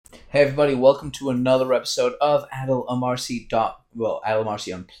Hey everybody, welcome to another episode of Adil Amarsi Adil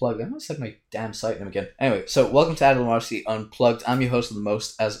Amarsi Unplugged. I almost said my damn site name again. Anyway, so welcome to Adil Amarsi Unplugged. I'm your host of the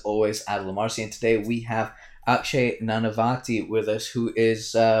most, as always, Adil Amarsi, and today we have Akshay Nanavati with us, who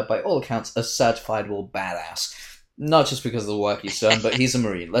is, by all accounts, a certifiable badass. Not just because of the work he's done, but he's a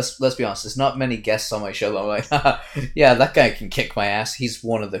Marine. Let's be honest. There's not many guests on my show that I'm like, haha, yeah, that guy can kick my ass. He's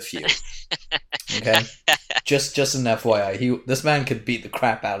one of the few. Okay, just an FYI, this man could beat the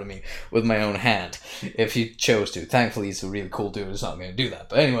crap out of me with my own hand if he chose to. Thankfully, he's a really cool dude who's not going to do that.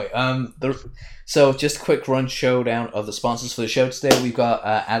 But anyway, so just a quick run showdown of the sponsors for the show today. We've got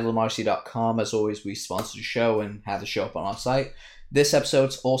adilamarcy.com. As always, we sponsor the show and have the show up on our site. This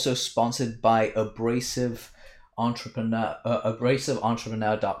episode's also sponsored by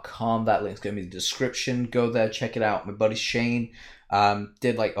abrasiveentrepreneur.com. That link's going to be in the description. Go there, check it out. My buddy Shane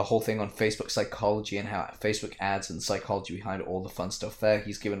did like a whole thing on Facebook psychology and how Facebook ads and the psychology behind all the fun stuff there.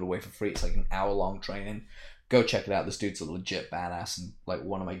 He's giving it away for free. It's like an hour-long training. Go check it out. This dude's a legit badass and like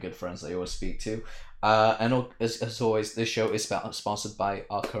one of my good friends that I always speak to. And as always, this show is sponsored by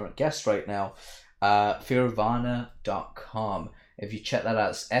our current guest right now, fearvana.com. If you check that out,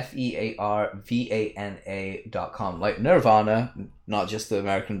 it's FEARVANA.com. Like Nirvana, not just the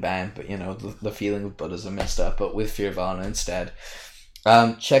American band, but you know, the feeling of Buddhism and stuff, but with Fearvana instead.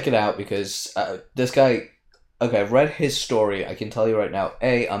 Check it out because this guy, okay, I've read his story. I can tell you right now,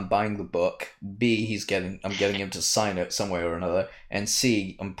 A, I'm buying the book. B, I'm getting him to sign it some way or another. And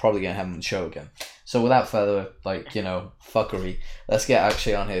C, I'm probably going to have him on the show again. So without further, fuckery, let's get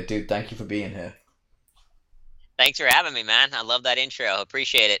Akshay on here. Dude, thank you for being here. Thanks for having me, man. I love that intro.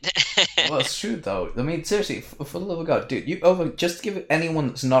 Appreciate it. Well, it's true, though. I mean, seriously, for the love of God, dude, just to give anyone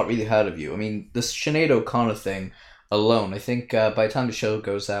that's not really heard of you, I mean, this Sinead O'Connor thing alone, I think by the time the show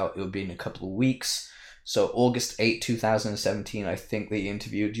goes out, it'll be in a couple of weeks. So August 8, 2017, I think they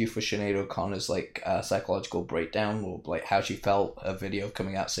interviewed you for Sinead O'Connor's, psychological breakdown, or, like, how she felt, a video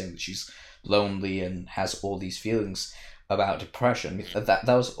coming out saying that she's lonely and has all these feelings about depression. That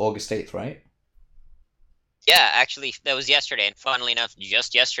was August 8th, right? Yeah, actually, that was yesterday. And funnily enough,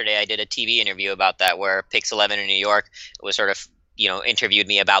 just yesterday, I did a TV interview about that where Pix 11 in New York was sort of, interviewed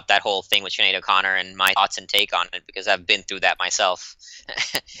me about that whole thing with Sinead O'Connor and my thoughts and take on it because I've been through that myself.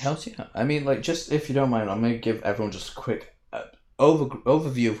 Hells yeah. I mean, just if you don't mind, I'm going to give everyone just a quick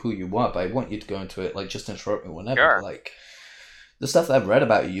overview of who you are, but I want you to go into it, just interrupt me whenever. Sure. The stuff that I've read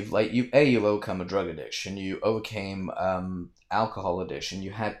about you, you've overcome a drug addiction, you overcame alcohol addiction,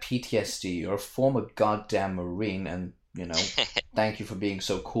 you had PTSD, you're a former goddamn Marine, and, thank you for being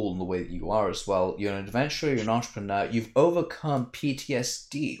so cool in the way that you are as well. You're an adventurer, you're an entrepreneur, you've overcome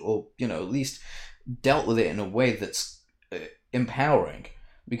PTSD, or, at least dealt with it in a way that's empowering,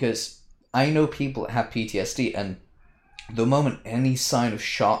 because I know people that have PTSD, and the moment any sign of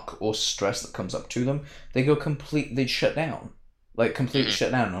shock or stress that comes up to them, they shut down. Completely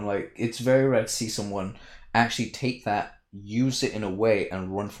shut down. I'm like, it's very rare to see someone actually take that, use it in a way,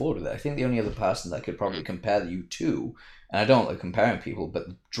 and run forward with it. I think the only other person that could probably compare you to, and I don't like comparing people, but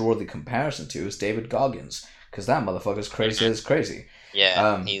draw the comparison to, is David Goggins, because that motherfucker's crazy as crazy.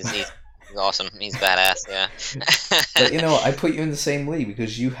 Yeah, he's awesome. He's badass, yeah. But I put you in the same league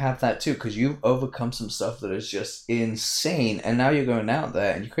because you have that too, because you've overcome some stuff that is just insane, and now you're going out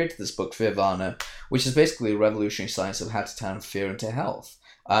there and you created this book, Fearvana, which is basically a revolutionary science of how to turn fear into health,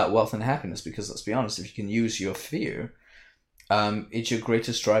 wealth and happiness, because let's be honest, if you can use your fear, it's your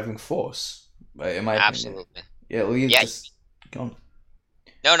greatest driving force, in my Absolutely. opinion. Yeah, well, just go on.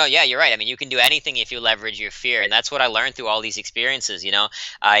 No, yeah, you're right. I mean, you can do anything if you leverage your fear, and that's what I learned through all these experiences.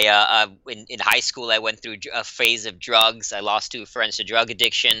 I in high school I went through a phase of drugs. I lost 2 friends to drug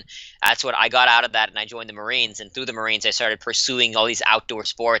addiction. That's what I got out of that, and I joined the Marines. And through the Marines, I started pursuing all these outdoor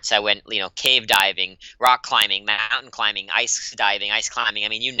sports. I went, cave diving, rock climbing, mountain climbing, ice diving, ice climbing. I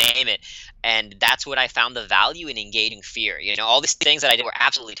mean, you name it. And that's what I found the value in engaging fear. All these things that I did were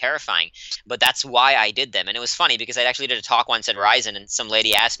absolutely terrifying, but that's why I did them. And it was funny because I actually did a talk once at Verizon, and some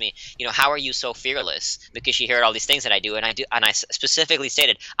lady asked me, how are you so fearless? Because she heard all these things that I do, and I specifically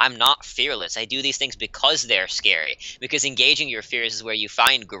stated, I'm not fearless. I do these things because they're scary. Because engaging your fears is where you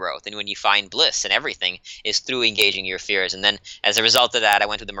find growth, and when you find bliss, and everything is through engaging your fears. And then as a result of that, I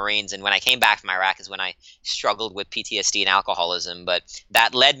went to the Marines, and when I came back from Iraq is when I struggled with PTSD and alcoholism. But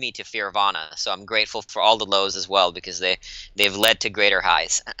that led me to Fearvana. So I'm grateful for all the lows as well, because they've led to greater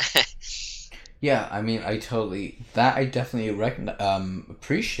highs. Yeah, I mean, I definitely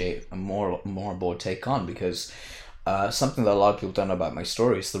appreciate a more bold take on, because something that a lot of people don't know about my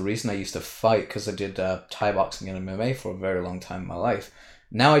story is the reason I used to fight, because I did Thai boxing and MMA for a very long time in my life.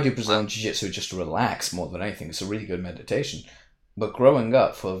 Now I do Brazilian Jiu-Jitsu just to relax more than anything. It's a really good meditation. But growing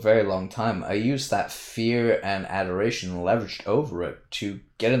up for a very long time, I used that fear and adoration leveraged over it to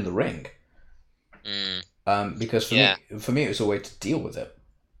get in the ring. Mm, Because yeah. for me, it was a way to deal with it,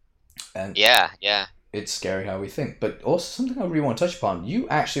 and Yeah. Yeah. it's scary how we think. But also something I really want to touch upon. You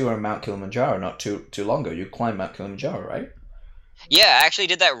actually were in Mount Kilimanjaro not too long ago. You climbed Mount Kilimanjaro, right? Yeah, I actually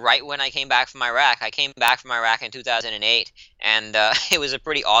did that right when I came back from Iraq. I came back from Iraq in 2008, and it was a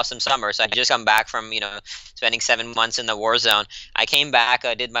pretty awesome summer. So I just come back from, spending 7 months in the war zone. I came back,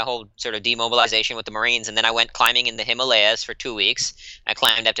 did my whole sort of demobilization with the Marines, and then I went climbing in the Himalayas for 2 weeks. I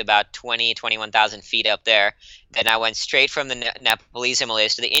climbed up to about 21,000 feet up there. Then I went straight from the Nepalese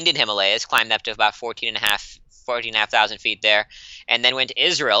Himalayas to the Indian Himalayas, climbed up to about 14,500 feet there, and then went to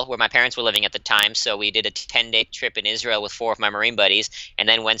Israel, where my parents were living at the time. So we did a 10-day trip in Israel with four of my Marine buddies, and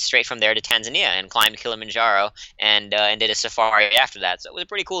then went straight from there to Tanzania and climbed Kilimanjaro and did a safari after that. So it was a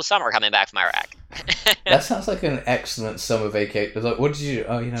pretty cool summer coming back from Iraq. That sounds like an excellent summer vacation. Like, what did you do?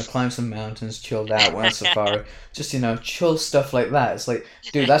 Oh, climb some mountains, chilled out, went on safari, just chill stuff like that. It's like,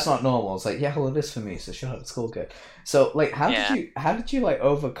 dude, that's not normal. It's like, yeah, well, it is for me. So shut up, it's cool, good. So, like, Yeah. how did you like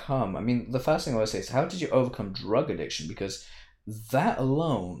overcome? I mean, the first thing I want to say is, how did you overcome drug addiction? Because that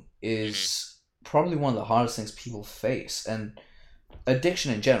alone Mhm. is probably one of the hardest things people face, and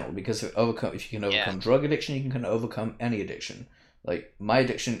addiction in general. Because if you can Yeah. overcome drug addiction, you can overcome any addiction. Like, my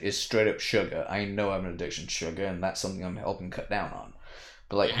addiction is straight up sugar. I know I have an addiction to sugar, and that's something I'm helping cut down on.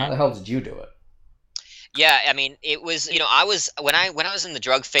 But like, how Mhm. the hell did you do it? Yeah, I mean, it was, I was when I was in the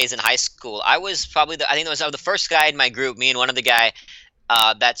drug phase in high school, I was probably I think I was the first guy in my group, me and one other guy,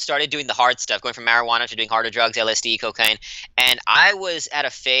 that started doing the hard stuff, going from marijuana to doing harder drugs, LSD, cocaine. And I was at a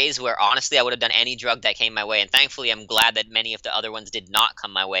phase where honestly I would have done any drug that came my way. And thankfully, I'm glad that many of the other ones did not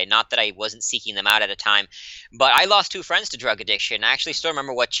come my way. Not that I wasn't seeking them out at a time, but I lost two friends to drug addiction. I actually still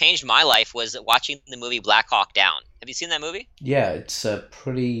remember what changed my life was watching the movie Black Hawk Down. Have you seen that movie? Yeah, it's a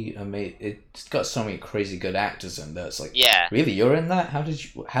pretty amazing. It's got so many crazy good actors in there. It's like, Yeah. really, you're in that? How did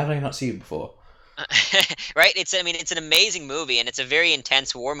I not see you before? Right? It's an amazing movie, and it's a very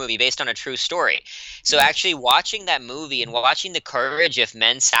intense war movie based on a true story. So Yeah. actually watching that movie and watching the courage of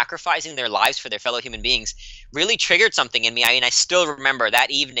men sacrificing their lives for their fellow human beings really triggered something in me. I mean, I still remember that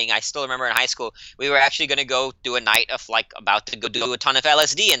evening. I still remember in high school we were actually going to go do a night of like about to go do a ton of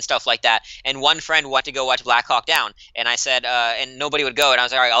LSD and stuff like that. And one friend wanted to go watch Black Hawk Down, and I said, and nobody would go, and I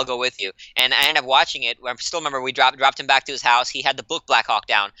was like, all right, I'll go with you. And I ended up watching it. I still remember we dropped him back to his house. He had the book Black Hawk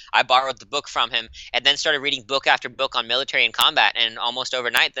Down. I borrowed the book from him and then started reading book after book on military and combat, and almost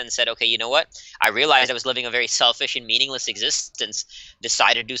overnight then said, okay, you know what, I realized I was living a very selfish and meaningless existence,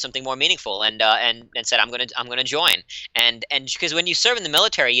 decided to do something more meaningful, and said I'm gonna join. And because when you serve in the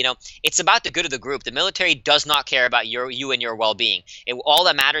military, it's about the good of the group. The military does not care about you and your well-being. All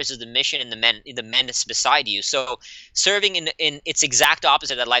that matters is the mission and the men beside you. So serving in its exact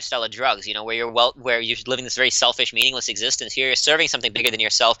opposite of that lifestyle of drugs, where you're living this very selfish, meaningless existence. Here you're serving something bigger than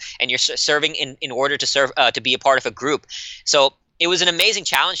yourself, and you're serving in order to serve, to be a part of a group. So it was an amazing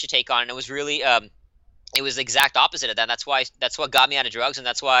challenge to take on, and it was really it was the exact opposite of that. That's what got me out of drugs, and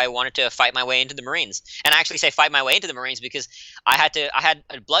that's why I wanted to fight my way into the Marines. And I actually say fight my way into the Marines because I had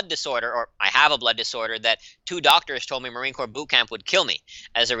a blood disorder, or I have a blood disorder that two doctors told me Marine Corps boot camp would kill me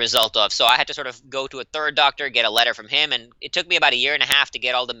as a result of. So I had to sort of go to a third doctor, get a letter from him, and it took me about a year and a half to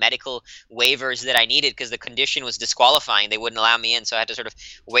get all the medical waivers that I needed because the condition was disqualifying. They wouldn't allow me in, so I had to sort of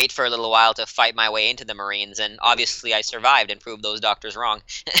wait for a little while to fight my way into the Marines. And obviously, I survived and proved those doctors wrong.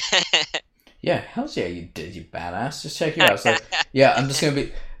 Yeah, hell's yeah, you did, you badass. Just check you out. It's like, yeah, I'm just gonna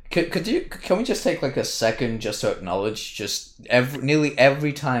be. Can we just take like a second just to acknowledge just nearly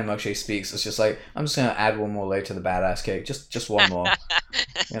every time Akshay speaks, it's just like, I'm just gonna add one more layer to the badass cake. Just one more.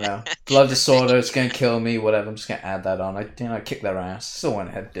 Blood disorder, it's gonna kill me, whatever. I'm just gonna add that on. I kicked their ass. Still went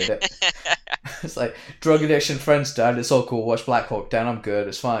ahead and did it. It's like, drug addiction, friends died, it's all cool. Watch Black Hawk Down, I'm good,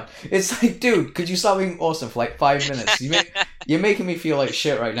 it's fine. It's like, dude, could you stop being awesome for like 5 minutes? You're making me feel like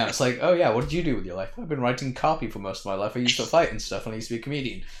shit right now. It's like, oh yeah, what did you do with your life? I've been writing copy for most of my life. I used to fight and stuff, and I used to be a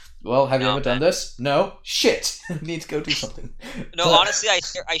comedian. Well, have you No, ever done man. this? No? Shit! I need to go do something. No, But, honestly,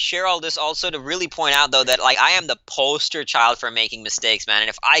 I share all this also to really point out though that like I am the poster child for making mistakes, man. And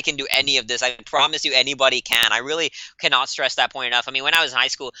if I can do any of this, I promise you anybody can. I really cannot stress that point enough. I mean, when I was in high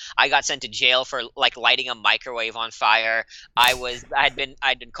school, I got sent to jail for like lighting a microwave on fire. I'd been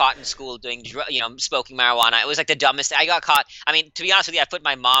caught in school doing smoking marijuana. It was like the dumbest. I got caught. I mean, to be honest with you, I put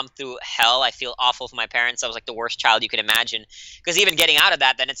my mom through hell. I feel awful for my parents. I was like the worst child you could imagine. Because even getting out of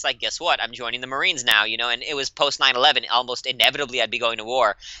that, then it's like, guess what? I'm joining the Marines now, and it was post 9/11. Almost inevitably, I'd be going to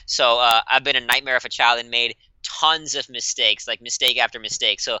war. So I've been a nightmare of a child and made tons of mistakes, like mistake after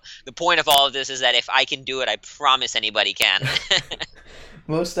mistake. So the point of all of this is that if I can do it, I promise anybody can.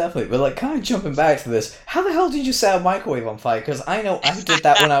 Most definitely. But like, kind of jumping back to this, how the hell did you set a microwave on fire? Because I know I did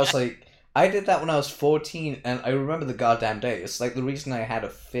that when I was like, I did that when I was 14, and I remember the goddamn day. It's like the reason I had a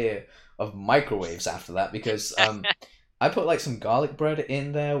fear of microwaves after that, because I put like some garlic bread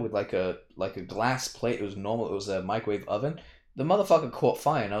in there with like a glass plate. It was normal. It was a microwave oven. The motherfucker caught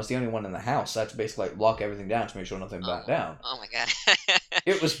fire, and I was the only one in the house. So I had to basically like lock everything down to make sure nothing burnt down. Oh my god.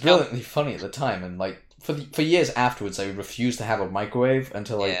 It was No. brilliantly funny at the time, and like for years afterwards, I refused to have a microwave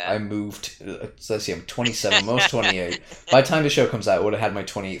until like Yeah. I moved. So let's see, I'm 27, almost 28. By the time the show comes out, I would have had my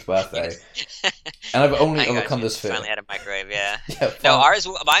 28th birthday, and I've only I got overcome you. this fear. Finally had a microwave. Yeah. Yeah, No,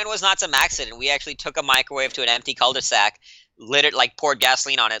 fun. mine was not some accident. We actually took a microwave to an empty cul-de-sac, lit it, like poured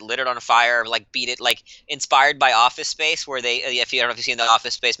gasoline on it, lit it on fire, like beat it, like inspired by Office Space, where they, if you I don't know if you've seen the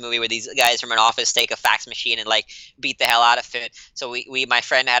Office Space movie, where these guys from an office take a fax machine and like beat the hell out of it. So my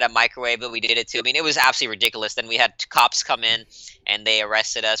friend had a microwave that we did it to. I mean, it was absolutely ridiculous. Then we had cops come in and they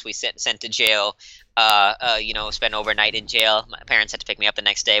arrested us. We sent to jail. Spent overnight in jail. My parents had to pick me up the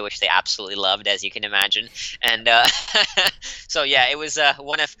next day, which they absolutely loved, as you can imagine. And so yeah, it was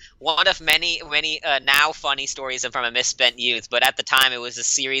one of many now funny stories from a misspent youth. But at the time, it was a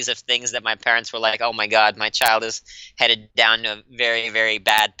series of things that my parents were like, "Oh my God, my child is headed down a very very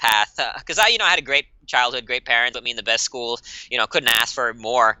bad path." Because I had a great childhood, great parents, put me in the best schools. Couldn't ask for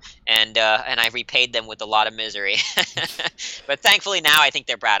more, and I repaid them with a lot of misery. But thankfully now I think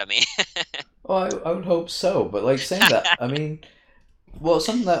they're proud of me. Well, I would hope so, but like saying that, I mean, well,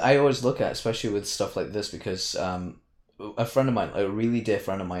 something that I always look at, especially with stuff like this, because a friend of mine, a really dear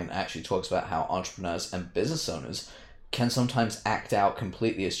friend of mine, actually talks about how entrepreneurs and business owners can sometimes act out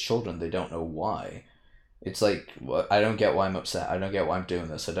completely as children. They don't know why. It's like, I don't get why I'm upset. I don't get why I'm doing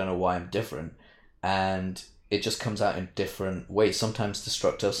this. I don't know why I'm different. And it just comes out in different ways, sometimes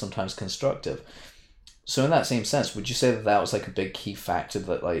destructive, sometimes constructive. So in that same sense, would you say that that was like a big key factor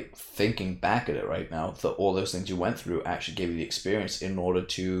that like thinking back at it right now, that all those things you went through actually gave you the experience in order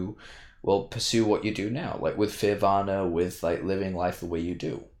to, well, pursue what you do now, like with Firvana, with like living life the way you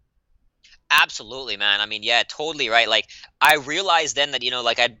do? Absolutely, man. I mean, yeah, totally right. Like I realized then that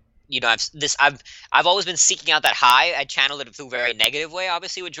like I've always been seeking out that high. I channeled it through a very negative way,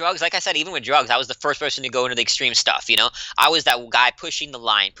 obviously with drugs. Like I said, even with drugs, I was the first person to go into the extreme stuff. I was that guy pushing the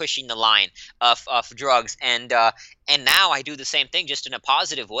line of drugs, and now I do the same thing, just in a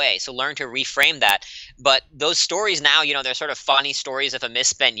positive way. So learn to reframe that. But those stories now, they're sort of funny stories of a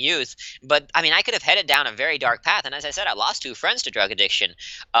misspent youth. But I mean, I could have headed down a very dark path, and as I said, I lost two friends to drug addiction.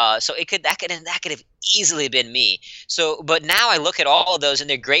 So that could have easily been me. So, but now I look at all of those, and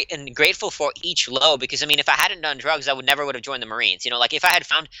they're great and grateful for each low, because I mean, if I hadn't done drugs, I would have joined the Marines. Like if I had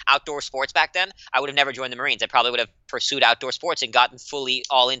found outdoor sports back then, I would have never joined the Marines. I probably would have pursued outdoor sports and gotten fully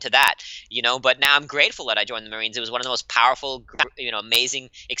all into that. But now I'm grateful that I joined the Marines. It was one of the most powerful, amazing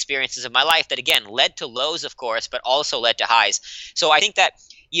experiences of my life that again led to lows, of course, but also led to highs. So I think that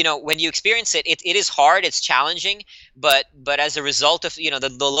when you experience it is hard, it's challenging, but as a result of the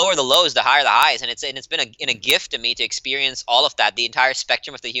lower the lows, the higher the highs, and it's been a gift to me to experience all of that, the entire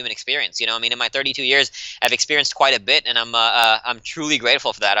spectrum of the human experience. I mean, in my 32 years, I've experienced quite a bit, and I'm truly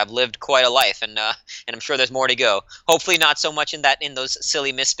grateful for that. I've lived quite a life, and I'm sure there's more to go. Hopefully, not so much in those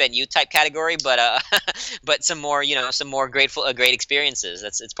silly misspent youth type category, but but some more great experiences.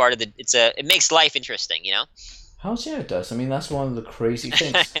 It's part of it makes life interesting. How's yeah, it does. I mean, that's one of the crazy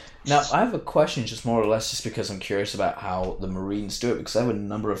things. Now, I have a question, just more or less, just because I'm curious about how the Marines do it, because I have a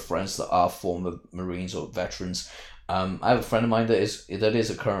number of friends that are former Marines or veterans. I have a friend of mine that is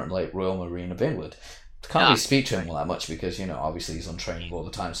a current like Royal Marine of England. Can't really Ah, speak to him all that much because obviously he's on training all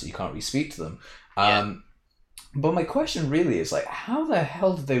the time, so you can't really speak to them. yeah. But my question really is like, how the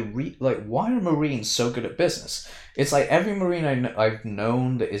hell did they like? Why are Marines so good at business? It's like every Marine I've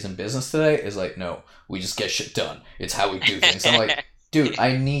known that is in business today is like, no, we just get shit done. It's how we do things. I'm like, dude,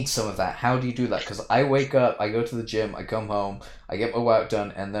 I need some of that. How do you do that? Because I wake up, I go to the gym, I come home, I get my work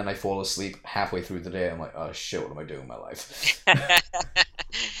done, and then I fall asleep halfway through the day. I'm like, oh shit, what am I doing with my life?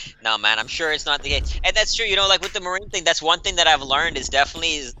 No, man, I'm sure it's not the case, and that's true. Like with the Marine thing, that's one thing that I've learned is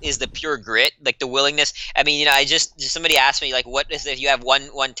definitely is the pure grit, like the willingness. I mean, I just somebody asked me like, what is if you have one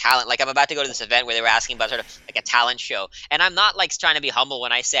talent? Like I'm about to go to this event where they were asking about sort of like a talent show, and I'm not like trying to be humble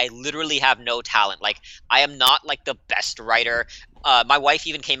when I say I literally have no talent. Like I am not like the best writer. My wife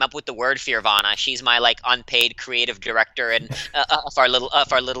even came up with the word Firvana. She's my like unpaid creative director and of our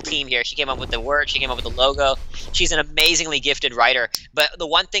little team here. She came up with the word. She came up with the logo. She's an amazingly gifted writer. But the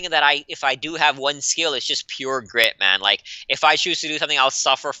one thing that if I do have one skill, it's just pure grit, man. Like if I choose to do something, I'll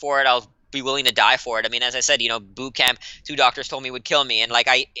suffer for it. I'll be willing to die for it. I mean, as I said, boot camp, two doctors told me would kill me, and like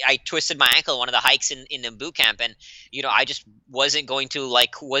I twisted my ankle one of the hikes in the boot camp, and I just wasn't going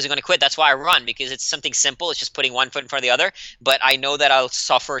to quit. That's why I run, because it's something simple. It's just putting one foot in front of the other, but I know that I'll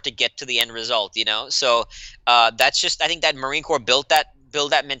suffer to get to the end result. So that's just, I think that Marine Corps build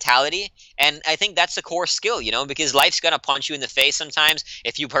that mentality, and I think that's the core skill, because life's gonna punch you in the face sometimes.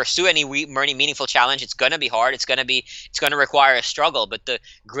 If you pursue any meaningful challenge, it's gonna be hard. It's gonna require a struggle. But the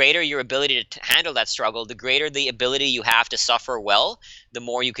greater your ability to handle that struggle, the greater the ability you have to suffer well, the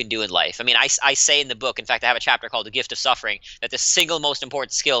more you can do in life. I mean, I say in the book, in fact, I have a chapter called "The Gift of Suffering," that the single most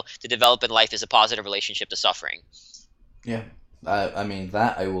important skill to develop in life is a positive relationship to suffering. Yeah, I mean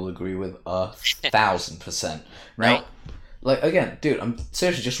that I will agree with 1,000%. Now, Right. like, again, dude, I'm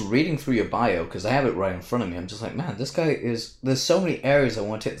seriously just reading through your bio because I have it right in front of me. I'm just like, man, this guy is. There's so many areas I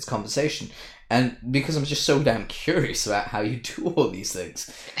want to take this conversation, and because I'm just so damn curious about how you do all these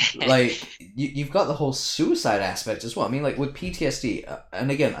things, like you've got the whole suicide aspect as well. I mean, like with PTSD,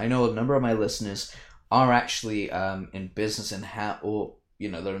 and again, I know a number of my listeners are actually in business and or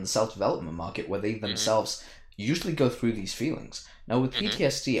they're in the self development market where they Hmm. themselves usually go through these feelings. Now with Hmm.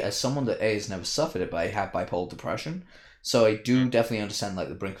 PTSD, as someone that has never suffered it, but I have bipolar depression. So I do definitely understand like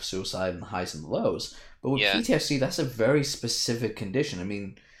the brink of suicide and the highs and the lows. But with Yeah. PTSD, that's a very specific condition. I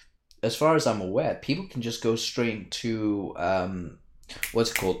mean, as far as I'm aware, people can just go straight to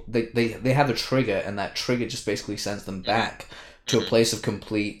what's it called? They have a trigger, and that trigger just basically sends them Hmm. back to a Hmm. place of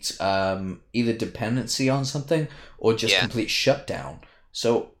complete either dependency on something or just Yeah. complete shutdown.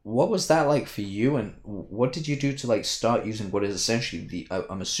 So what was that like for you, and what did you do to like start using what is essentially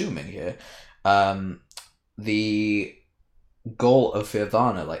I'm assuming here, um, the goal of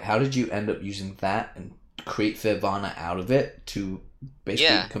Firvana? Like, how did you end up using that and create Firvana out of it to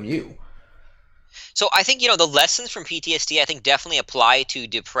basically Yeah. become you? So I think the lessons from PTSD I think definitely apply to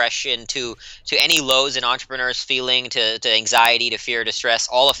depression, to any lows an entrepreneur's feeling, to anxiety, to fear, to stress,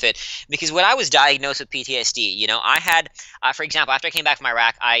 all of it. Because when I was diagnosed with PTSD, I had, for example, after I came back from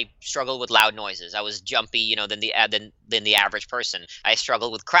Iraq, I struggled with loud noises. I was jumpy, than the average person. I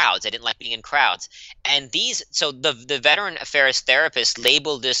struggled with crowds. I didn't like being in crowds. And so the veteran affairs therapist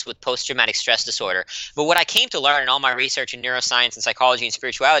labeled this with post traumatic stress disorder. But what I came to learn in all my research in neuroscience and psychology and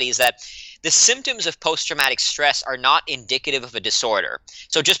spirituality is that the symptoms of post-traumatic stress are not indicative of a disorder.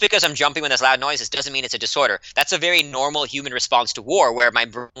 So just because I'm jumping when there's loud noises doesn't mean it's a disorder. That's a very normal human response to war, where my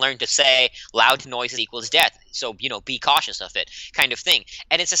brain learned to say loud noises equals death. So, be cautious of it, kind of thing.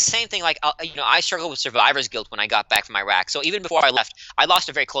 And it's the same thing, like, I struggled with survivor's guilt when I got back from Iraq. So even before I left, I lost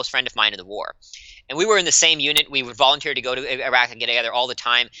a very close friend of mine in the war. And we were in the same unit. We would volunteer to go to Iraq and get together all the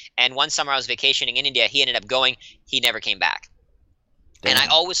time. And one summer I was vacationing in India. He ended up going. He never came back. And I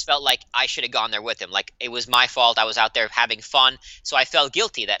Damn. always felt like I should have gone there with him. Like it was my fault. I was out there having fun, so I felt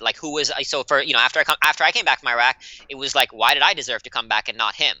guilty that like who was I? So for after I came back from Iraq, it was like why did I deserve to come back and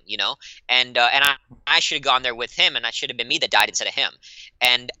not him? And I should have gone there with him, and that should have been me that died instead of him.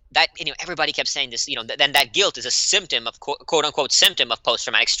 And that everybody kept saying this. Then that guilt is a symptom of quote unquote symptom of post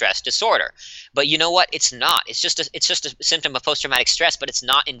traumatic stress disorder. But you know what? It's not. It's just a symptom of post traumatic stress, but it's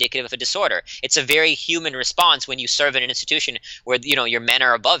not indicative of a disorder. It's a very human response when you serve in an institution where your men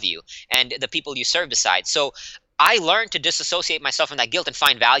are above you and the people you serve beside. So I learned to disassociate myself from that guilt and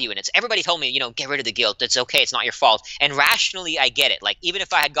find value in it. So everybody told me, get rid of the guilt. It's okay. It's not your fault. And rationally, I get it. Like, even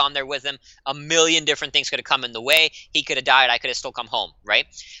if I had gone there with him, a million different things could have come in the way. He could have died. I could have still come home, right?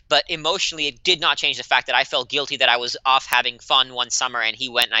 But emotionally, it did not change the fact that I felt guilty that I was off having fun one summer and he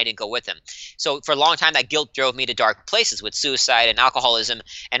went and I didn't go with him. So for a long time, that guilt drove me to dark places with suicide and alcoholism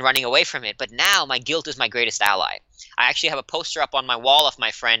and running away from it. But now my guilt is my greatest ally. I actually have a poster up on my wall of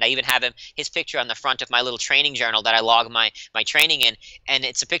my friend. I even have his picture on the front of my little training journal that I log my training in, and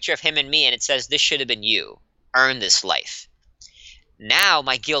it's a picture of him and me, and it says, "This should have been you. Earn this life." Now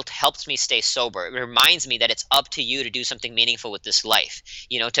my guilt helps me stay sober. It reminds me that it's up to you to do something meaningful with this life,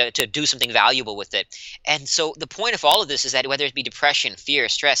 to do something valuable with it. And so the point of all of this is that whether it be depression, fear,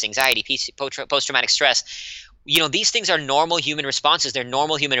 stress, anxiety, post-traumatic stress, these things are normal human responses. They're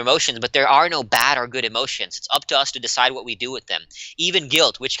normal human emotions, but there are no bad or good emotions. It's up to us to decide what we do with them. Even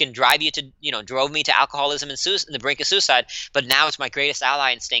guilt, which can drive you to, drove me to alcoholism and the brink of suicide, but now it's my greatest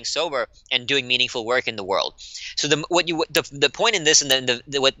ally in staying sober and doing meaningful work in the world. So the point in this, and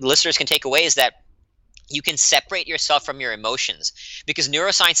what listeners can take away is that you can separate yourself from your emotions, because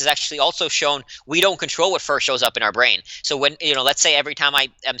neuroscience has actually also shown we don't control what first shows up in our brain. So when, let's say every time I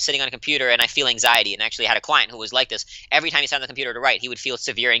am sitting on a computer and I feel anxiety, and actually had a client who was like this. Every time he sat on the computer to write, he would feel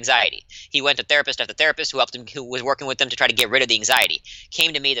severe anxiety. He went to therapist after therapist who helped him, who was working with them to try to get rid of the anxiety.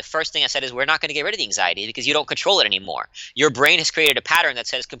 Came to me, the first thing I said is, we're not going to get rid of the anxiety because you don't control it anymore. Your brain has created a pattern that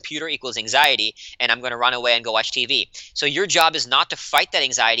says computer equals anxiety, and I'm going to run away and go watch TV. So your job is not to fight that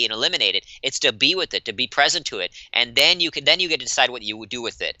anxiety and eliminate it. It's to be with it, to be present to it, and then you get to decide what you would do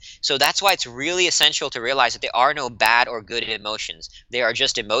with it. So that's why it's really essential to realize that there are no bad or good emotions. They are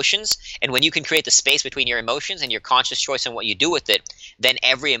just emotions, and when you can create the space between your emotions and your conscious choice on what you do with it, then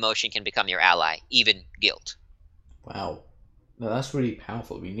every emotion can become your ally, even guilt. Wow. No, that's really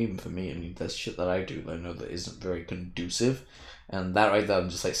powerful. I mean, even for me, I mean, there's shit that I do that I know that isn't very conducive. And that right there, I'm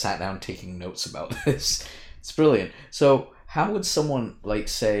just like sat down taking notes about this. It's brilliant. So, how would someone, like,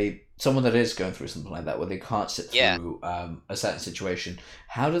 say, someone that is going through something like that, where they can't sit Yeah. through a certain situation,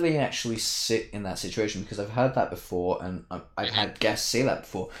 how do they actually sit in that situation? Because I've heard that before, and I've Hmm. had guests say that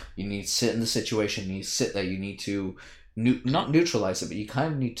before. You need to sit in the situation, you need to sit there, you need to not neutralize it, but you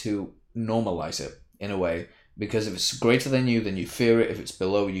kind of need to normalize it in a way, because if it's greater than you, then you fear it. If it's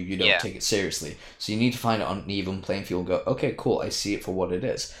below you, you don't Yeah. take it seriously. So you need to find it on an even playing field and go, okay, cool, I see it for what it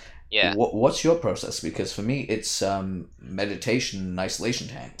is. Yeah. What's your process? Because for me, it's meditation and isolation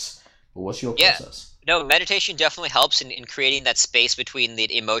tanks. But what's your Yeah. process? No, meditation definitely helps in creating that space between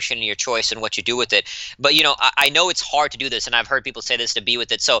the emotion and your choice and what you do with it. But I know it's hard to do this, and I've heard people say this, to be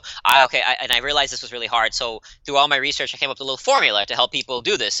with it. So and I realized this was really hard. So through all my research, I came up with a little formula to help people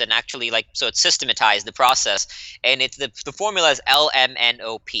do this, and actually, like, so it's systematized the process, and it's the formula is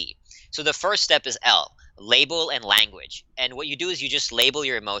LMNOP. So the first step is L. Label and language. And what you do is you just label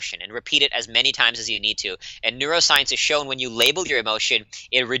your emotion and repeat it as many times as you need to. And neuroscience has shown when you label your emotion,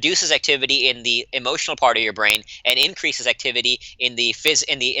 it reduces activity in the emotional part of your brain and increases activity in the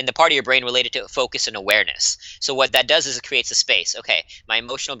part of your brain related to focus and awareness. So what that does is it creates a space. Okay, my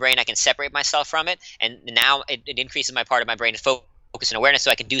emotional brain, I can separate myself from it, and now it increases my part of my brain to focus and awareness,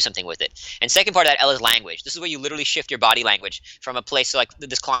 so I can do something with it. And second part of that L is language. This is where you literally shift your body language from a place, so like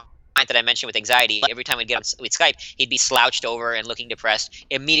this client that I mentioned with anxiety. Every time we'd get on with Skype, he'd be slouched over and looking depressed.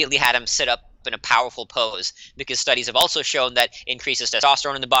 Immediately had him sit up in a powerful pose, because studies have also shown that increases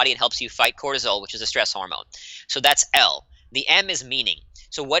testosterone in the body and helps you fight cortisol, which is a stress hormone. So that's L. The M is meaning.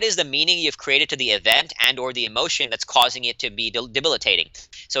 So what is the meaning you've created to the event and or the emotion that's causing it to be debilitating?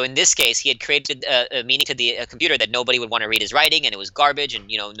 So in this case, he had created a meaning to the computer that nobody would want to read his writing, and it was garbage, and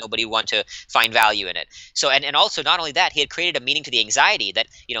nobody would want to find value in it. So and also, not only that, he had created a meaning to the anxiety that,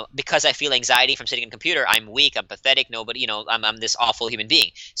 because I feel anxiety from sitting on a computer, I'm weak, I'm pathetic, nobody, I'm this awful human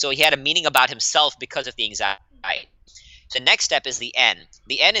being. So he had a meaning about himself because of the anxiety. The next step is the N.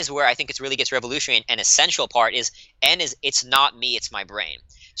 The N is where I think it really gets revolutionary, and essential part is N is, it's not me, it's my brain.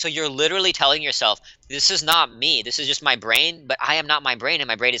 So you're literally telling yourself, this is not me, this is just my brain, but I am not my brain, and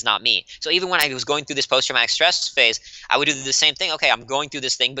my brain is not me. So even when I was going through this post-traumatic stress phase, I would do the same thing. Okay, I'm going through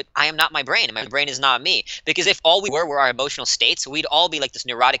this thing, but I am not my brain, and my brain is not me. Because if all we were our emotional states, we'd all be like this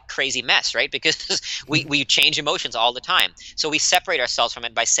neurotic, crazy mess, right? Because we change emotions all the time. So we separate ourselves from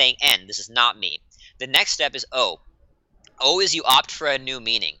it by saying N, this is not me. The next step is O. O is you opt for a new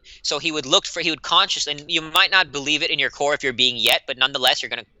meaning. So he would consciously, and you might not believe it in your core if you're being yet, but nonetheless, you're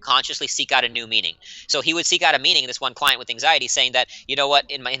going to consciously seek out a new meaning. So he would seek out a meaning. This one client with anxiety, saying that, you know what,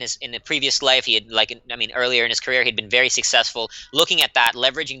 in the previous life, he had, earlier in his career, he'd been very successful. Looking at that,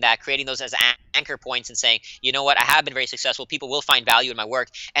 leveraging that, creating those as anchor points, and saying, you know what, I have been very successful. People will find value in my work,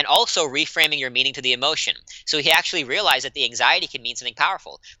 and also reframing your meaning to the emotion. So he actually realized that the anxiety can mean something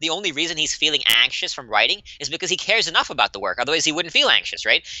powerful. The only reason he's feeling anxious from writing is because he cares enough about the work. Otherwise, he wouldn't feel anxious,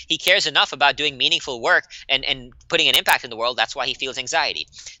 right? He cares enough about doing meaningful work and putting an impact in the world. That's why he feels anxiety.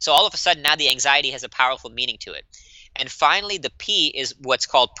 So all of a sudden, now the anxiety has a powerful meaning to it. And finally, the P is what's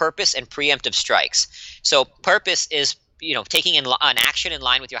called purpose and preemptive strikes. So purpose is taking an action in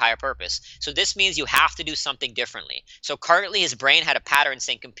line with your higher purpose. So this means you have to do something differently. So currently his brain had a pattern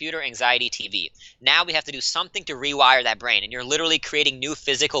saying computer, anxiety, TV. Now we have to do something to rewire that brain, and you're literally creating new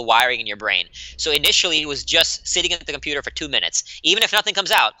physical wiring in your brain. So initially it was just sitting at the computer for 2 minutes. Even if nothing comes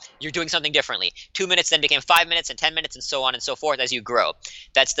out, you're doing something differently. 2 minutes then became 5 minutes and 10 minutes, and so on and so forth as you grow.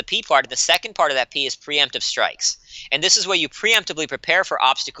 That's the P part. The second part of that P is preemptive strikes. And this is where you preemptively prepare for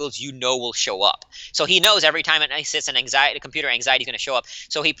obstacles you know will show up. So he knows every time he sits an anxiety, computer anxiety is going to show up.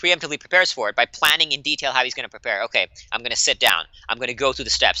 So he preemptively prepares for it by planning in detail how he's going to prepare. Okay, I'm going to sit down. I'm going to go through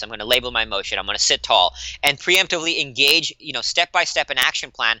the steps. I'm going to label my motion. I'm going to sit tall and preemptively engage, step by step, an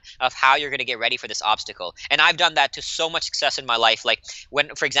action plan of how you're going to get ready for this obstacle. And I've done that to so much success in my life. Like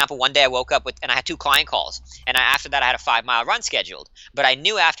when, for example, one day I woke up and I had 2 client calls, and after that I had a 5-mile run scheduled. But I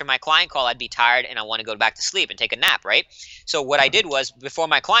knew after my client call I'd be tired and I want to go back to sleep and take a nap, right? So what I did was, before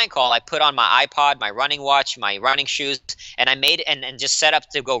my client call, I put on my iPod, my running watch, my running shoes, and I made and just set up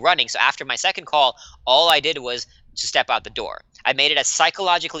to go running. So after my second call, all I did was to step out the door. I made it as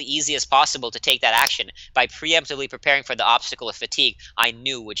psychologically easy as possible to take that action by preemptively preparing for the obstacle of fatigue I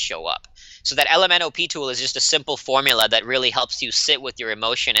knew would show up. So that LMNOP tool is just a simple formula that really helps you sit with your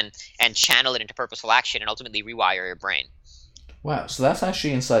emotion and channel it into purposeful action and ultimately rewire your brain. Wow, so that's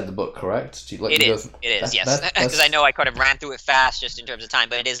actually inside the book, correct? It is, yes. Because I know I kind of ran through it fast just in terms of time,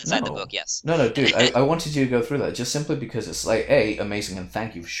 but it is inside the book, yes. No, dude, I wanted you to go through that just simply because it's like, amazing, and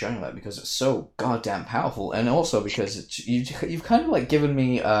thank you for sharing that, because it's so goddamn powerful, and also because you've kind of like given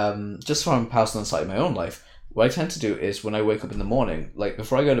me, just from personal insight in my own life, what I tend to do is when I wake up in the morning, like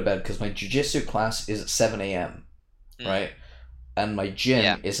before I go to bed, because my jiu-jitsu class is at 7 a.m., right? And my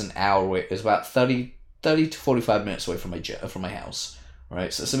gym is an hour away, is about 30 to 45 minutes away from my house,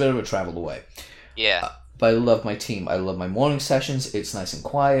 right? So it's a bit of a travel away. Yeah. But I love my team. I love my morning sessions. It's nice and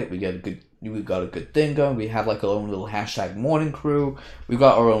quiet. We've got a good thing going. We have like our own little hashtag morning crew. We've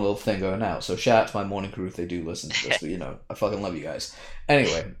got our own little thing going out. So shout out to my morning crew if they do listen to this. But, I fucking love you guys.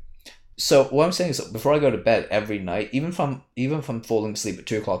 Anyway, so what I'm saying is that before I go to bed every night, even if I'm falling asleep at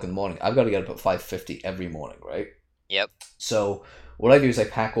 2 o'clock in the morning, I've got to get up at 5:50 every morning, right? Yep. So what I do is I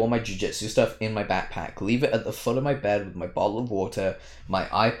pack all my jiu-jitsu stuff in my backpack, leave it at the foot of my bed with my bottle of water, my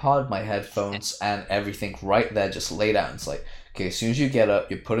iPod, my headphones, and everything right there just laid out. It's like, okay, as soon as you get up,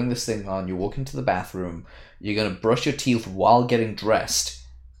 you're putting this thing on, you walk into the bathroom, you're going to brush your teeth while getting dressed,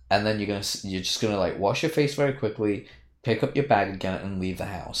 and then you're just going to like wash your face very quickly, pick up your bag again, and leave the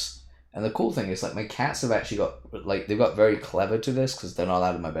house. And the cool thing is, like, my cats have actually they've got very clever to this because they're not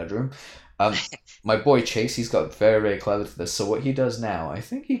allowed in my bedroom. My boy Chase, he's got very, very clever to this. So what he does now, I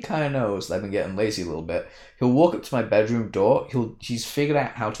think he kind of knows that I've been getting lazy a little bit. He'll walk up to my bedroom door. He's figured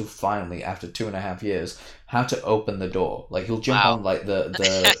out how to finally, after 2.5 years, how to open the door. Like he'll jump on like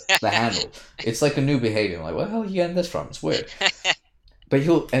the handle. It's like a new behavior. I'm like, where the hell are you getting this from? It's weird. But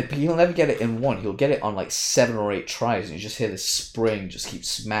he'll never get it in one. He'll get it on like 7 or 8 tries, and you just hear this spring just keep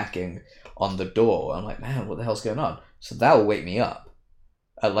smacking on the door. I'm like, man, what the hell's going on? So that'll wake me up.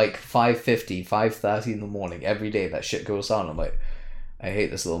 At like 5:50, 5:30 in the morning, every day that shit goes on. I'm like, I hate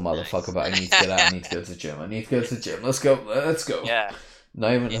this little motherfucker, but I need to get out. I need to go to the gym. Let's go. Yeah.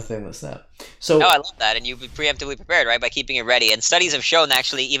 Not even a thing that's that. So no, I love that, and you've been preemptively prepared, right, by keeping it ready. And studies have shown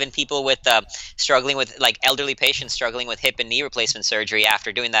actually, even people with struggling with, like elderly patients struggling with hip and knee replacement surgery,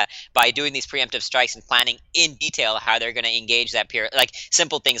 after doing that, by doing these preemptive strikes and planning in detail how they're going to engage that period, like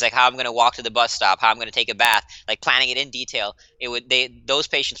simple things like how I'm going to walk to the bus stop, how I'm going to take a bath, like planning it in detail. Those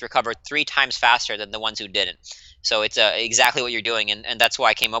patients recovered 3 times faster than the ones who didn't. So it's exactly what you're doing, and that's why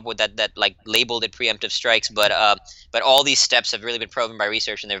I came up with that like labeled it preemptive strikes. But all these steps have really been proven by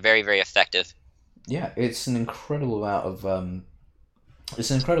research, and they're very, very effective. Yeah, it's an incredible amount of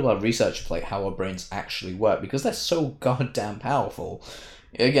research of like how our brains actually work, because they're so goddamn powerful.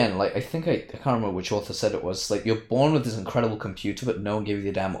 Again, like I can't remember which author said it was, like, you're born with this incredible computer, but no one gave you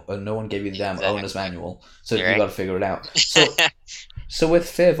the damn Exactly. owner's manual, so You're you right. got to figure it out. So with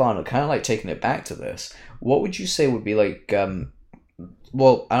Fear Varna, kind of like taking it back to this, what would you say would be like,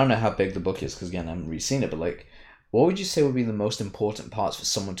 well, I don't know how big the book is, because again, I haven't really seen it, but like, what would you say would be the most important parts for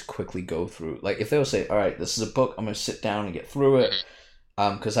someone to quickly go through? Like, if they were say, all right, this is a book, I'm going to sit down and get through it,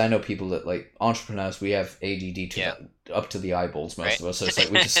 because I know people that, like, entrepreneurs, we have ADD up to the eyeballs, most of us, so it's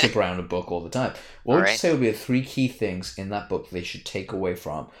like we just skip around a book all the time. What would you say would be the 3 key things in that book they should take away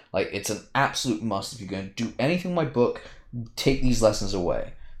from? Like, it's an absolute must. If you're going to do anything in my book, take these lessons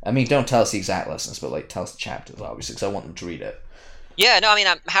away. I mean, don't tell us the exact lessons, but like tell us the chapters, obviously, because I want them to read it. Yeah, no, I mean,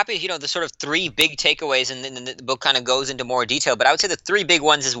 I'm happy, the sort of 3 big takeaways, and then the book kind of goes into more detail. But I would say the 3 big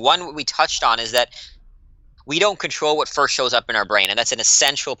ones is, one, what we touched on, is that we don't control what first shows up in our brain, and that's an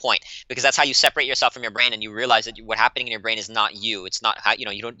essential point, because that's how you separate yourself from your brain, and you realize that what's happening in your brain is not you. It's not how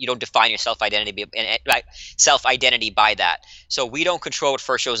you don't define your self-identity by that. So we don't control what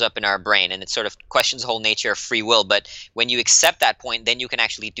first shows up in our brain, and it sort of questions the whole nature of free will. But when you accept that point, then you can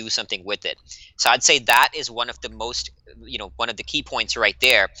actually do something with it. So I'd say that is one of the most, one of the key points right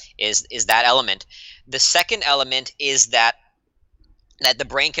there is that element. The second element is that that the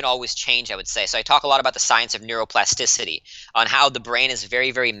brain can always change, I would say. So I talk a lot about the science of neuroplasticity, on how the brain is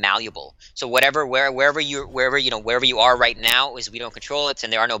very, very malleable. So wherever you are right now, is we don't control it,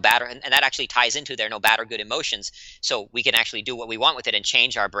 and there are no bad, and that actually ties into there are no bad or good emotions. So we can actually do what we want with it and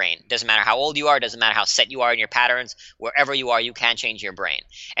change our brain. Doesn't matter how old you are, doesn't matter how set you are in your patterns, wherever you are, you can change your brain.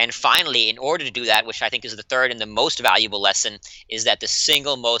 And finally, in order to do that, which I think is the third and the most valuable lesson, is that the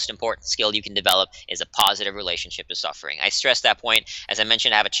single most important skill you can develop is a positive relationship to suffering. I stress that point. As I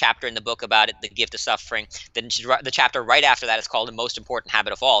mentioned, I have a chapter in the book about it, The Gift of Suffering. The chapter right after that is called The Most Important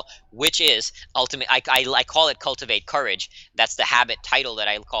Habit of All, which is ultimate. I call it Cultivate Courage. That's the habit title that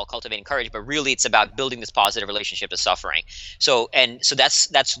I call Cultivating Courage, but really it's about building this positive relationship to suffering. So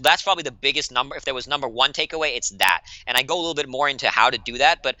that's probably the biggest number. If there was number one takeaway, it's that. And I go a little bit more into how to do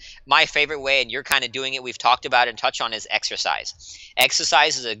that, but my favorite way, and you're kind of doing it, we've talked about and touched on, is exercise.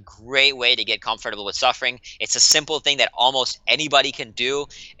 Exercise is a great way to get comfortable with suffering. It's a simple thing that almost anybody can do,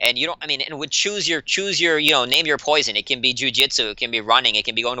 and you don't. I mean, and would choose your name your poison. It can be jujitsu, it can be running, it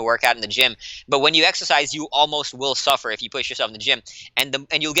can be going to work out in the gym. But when you exercise, you almost will suffer if you push yourself in the gym, and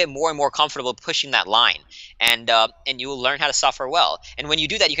you'll get more and more comfortable pushing that line, and you will learn how to suffer well. And when you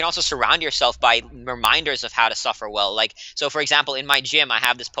do that, you can also surround yourself by reminders of how to suffer well. Like, so for example, in my gym, I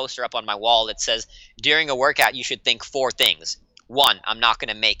have this poster up on my wall that says, during a workout, you should think four things. 1, I'm not going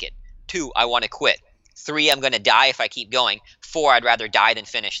to make it. 2, I want to quit. 3, I'm going to die if I keep going. 4, I'd rather die than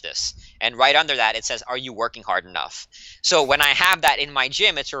finish this. And right under that, it says, are you working hard enough? So when I have that in my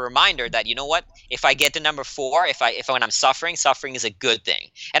gym, it's a reminder that, you know what, if I get to number 4, if when I'm suffering is a good thing.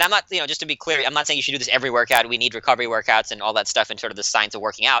 And I'm not, just to be clear, I'm not saying you should do this every workout. We need recovery workouts and all that stuff and sort of the science of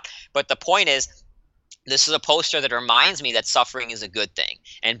working out. But the point is, this is a poster that reminds me that suffering is a good thing,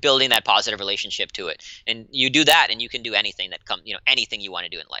 and building that positive relationship to it. And you do that, and you can do anything that comes, anything you want to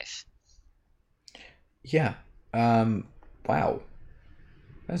do in life. Yeah. Wow.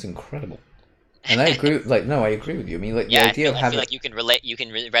 That's incredible. And I agree. Like, no, I agree with you. I mean, like, the Yeah, idea of I feel having. like you can relate. You can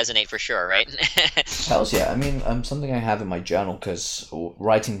resonate for sure, right? Hells yeah. I mean, something I have in my journal, because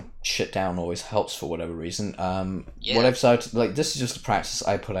writing shit down always helps for whatever reason. What Yeah, I've started, like, this is just a practice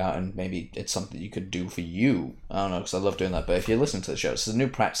I put out, and maybe it's something you could do for you. I don't know, because I love doing that. But if you're listening to the show, it's a new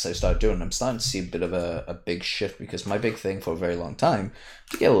practice I started doing. I'm starting to see a bit of a big shift, because my big thing for a very long time,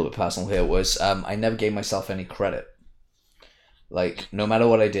 to get a little bit personal here, was I never gave myself any credit. Like, no matter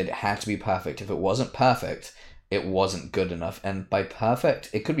what I did, it had to be perfect. If it wasn't perfect, it wasn't good enough. And by perfect,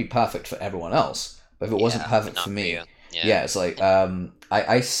 it could be perfect for everyone else. But if it wasn't yeah, but perfect not for for you. me, Yeah. yeah, it's like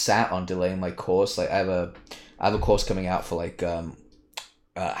I sat on delaying my course. Like, I have a course coming out for like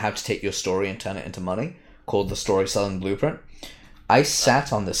how to take your story and turn it into money, called the Story Selling Blueprint. I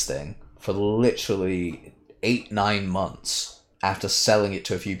sat on this thing for literally 8-9 months after selling it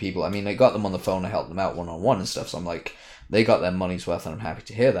to a few people. I mean, I got them on the phone, I helped them out one-on-one and stuff, so I'm like, they got their money's worth, and I'm happy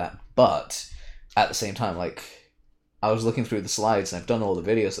to hear that. But at the same time, like, I was looking through the slides, and I've done all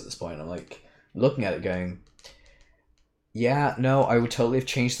the videos at this point, I'm like, looking at it going, yeah, no, I would totally have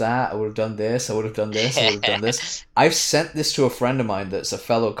changed that, I would have done this, I would have done this, I would have done this. I've sent this to a friend of mine that's a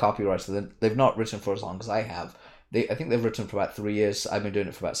fellow copywriter. They've not written for as long as I have. I think they've written for about 3 years. I've been doing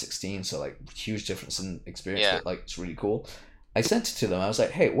it for about 16, so like, huge difference in experience, Yeah. but like, it's really cool. I sent it to them. I was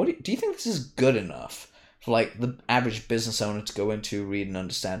like, hey, do you think this is good enough for like the average business owner to go into, read, and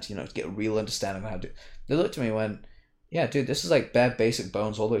understand? To get a real understanding of how to. They looked at me and went, yeah, dude, this is like bare basic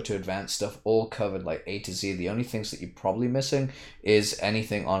bones all the way to advanced stuff, all covered like A to Z. The only things that you're probably missing is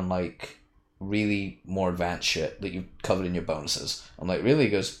anything on like really more advanced shit that you've covered in your bonuses. I'm like, really? He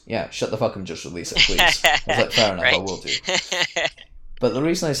goes, yeah, shut the fuck up and just release it, please. I was like, fair enough, I will do. Right. But the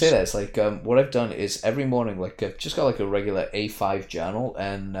reason I say that is like, what I've done is every morning, like, I've just got like a regular A5 journal,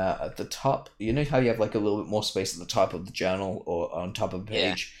 and at the top, you know how you have like a little bit more space at the top of the journal or on top of the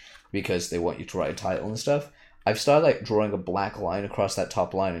Yeah. page, because they want you to write a title and stuff. I've started like drawing a black line across that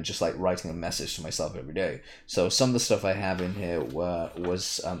top line and just like writing a message to myself every day. So some of the stuff I have in here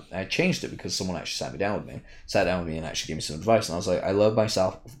was I changed it because someone actually sat down with me and actually gave me some advice, and I was like, I love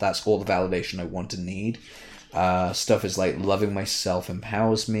myself. That's all the validation I want to need. Stuff is like, loving myself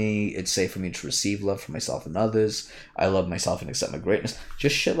empowers me. It's safe for me to receive love from myself and others. I love myself and accept my greatness.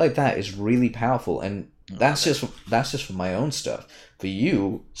 Just shit like that is really powerful, and that's just for my own stuff. For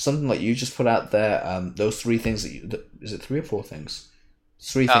you, something like you just put out there, those 3 things is it 3 or 4 things?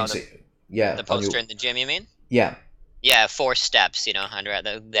 3 Oh, things yeah, the on your, poster in the gym, you mean? yeah. Yeah, 4 steps.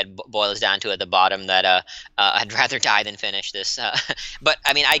 That boils down to at the bottom that I'd rather die than finish this. But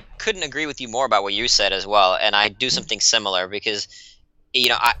I mean, I couldn't agree with you more about what you said as well, and I do something similar because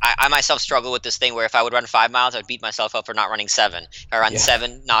I myself struggle with this thing where if I would run 5 miles, I'd beat myself up for not running seven. If I run Yeah.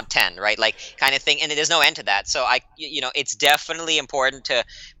 seven, not 10, right? Like kind of thing. And there's no end to that. So it's definitely important to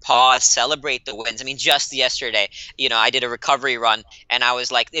pause, celebrate the wins. I mean, just yesterday, I did a recovery run and I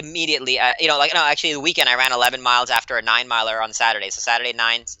was like immediately, like, no, actually the weekend I ran 11 miles after a 9 miler on Saturday. So Saturday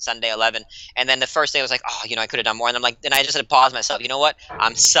 9, Sunday 11. And then the first day I was like, oh, I could have done more. And I'm like, then I just had to pause myself. You know what?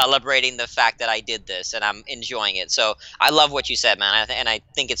 I'm celebrating the fact that I did this and I'm enjoying it. So I love what you said, man, and I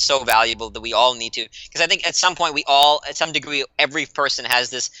think it's so valuable that we all need to, because I think at some point we all, at some degree, every person has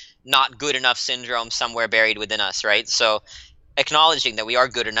this not good enough syndrome somewhere buried within us, right? So acknowledging that we are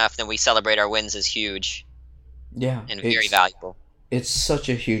good enough, then we celebrate our wins is huge Yeah, and very valuable. it's such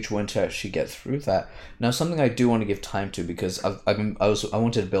a huge win to actually get through that. Now, something I do want to give time to, because I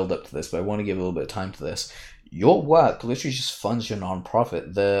wanted to build up to this, but I want to give a little bit of time to this. Your work literally just funds your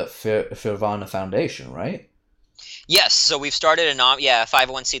nonprofit, the Firvana Foundation, right? Yes, so we've started a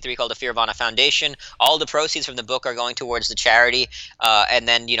 501c3 called the Fearvana Foundation. All the proceeds from the book are going towards the charity, and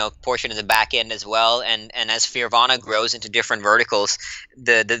then portion of the back end as well. And as Fearvana grows into different verticals,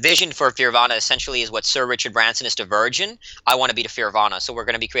 the vision for Fearvana essentially is what Sir Richard Branson is to Virgin. I want to be to Fearvana, so we're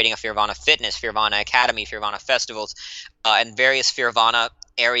going to be creating a Fearvana Fitness, Fearvana Academy, Fearvana Festivals, and various Fearvana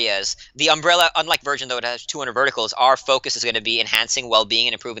areas. The umbrella, unlike Virgin, though it has 200 verticals, our focus is going to be enhancing well-being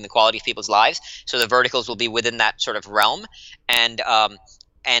and improving the quality of people's lives. So the verticals will be within that sort of realm, and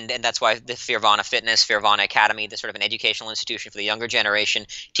that's why the Fearvana Fitness, Fearvana Academy, the sort of an educational institution for the younger generation,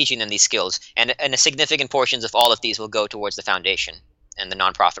 teaching them these skills. And a significant portions of all of these will go towards the foundation and the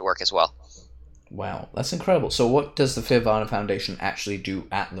nonprofit work as well. Wow, that's incredible. So what does the Firvana Foundation actually do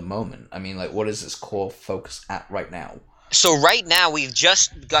at the moment? I mean, like, what is its core focus at right now? So right now we've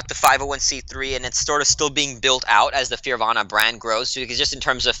just got the 501c3 and it's sort of still being built out as the Fearvana brand grows. So because just in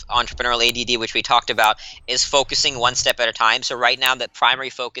terms of entrepreneurial ADD, which we talked about, is focusing one step at a time. So right now the primary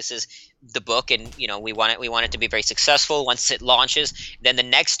focus is the book, and we want it to be very successful once it launches. Then the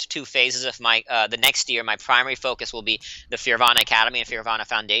next two phases of the next year, my primary focus will be the Fearvana Academy and Fearvana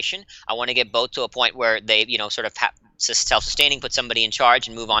Foundation. I want to get both to a point where they sort of self-sustaining, put somebody in charge,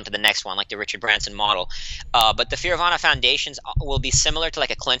 and move on to the next one, like the Richard Branson model. But the Fearvana Foundations will be similar to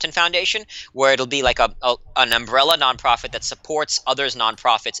like a Clinton Foundation, where it'll be like an umbrella nonprofit that supports others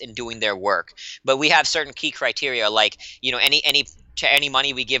nonprofits in doing their work. But we have certain key criteria, like any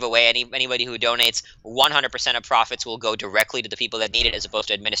money we give away, anybody who donates, 100% of profits will go directly to the people that need it, as opposed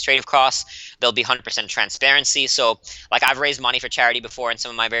to administrative costs. There'll be 100% transparency. So, like, I've raised money for charity before in some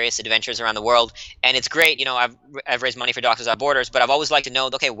of my various adventures around the world, and it's great. I've raised money for Doctors Without Borders, but I've always liked to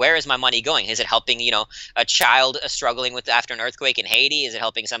know, okay, where is my money going? Is it helping, a child struggling after an earthquake in Haiti? Is it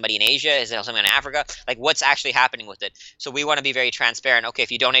helping somebody in Asia? Is it helping somebody in Africa? Like, what's actually happening with it? So we want to be very transparent. Okay,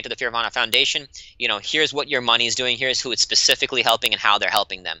 if you donate to the Fearvana Foundation, here's what your money is doing. Here's who it's specifically helping and how they're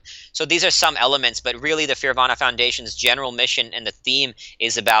helping them. So these are some elements, but really the Fearvana Foundation's general mission and the theme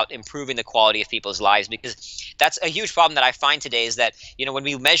is about improving the quality of people's lives, because that's a huge problem that I find today, is that when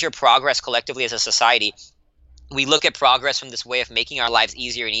we measure progress collectively as a society, we look at progress from this way of making our lives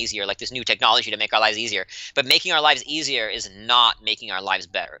easier and easier, like this new technology to make our lives easier. But making our lives easier is not making our lives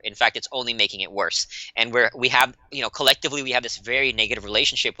better. In fact, it's only making it worse. And we have, collectively, we have this very negative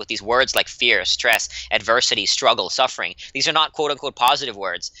relationship with these words like fear, stress, adversity, struggle, suffering. These are not quote unquote positive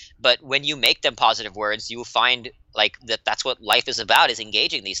words. But when you make them positive words, you will find like that's what life is about, is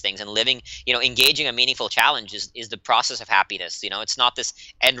engaging these things and living, engaging a meaningful challenge is the process of happiness. It's not this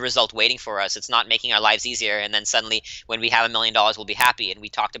end result waiting for us. It's not making our lives easier and then suddenly when we have $1 million we'll be happy. And we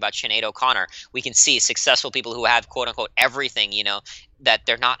talked about Sinead O'Connor. We can see successful people who have quote unquote everything, that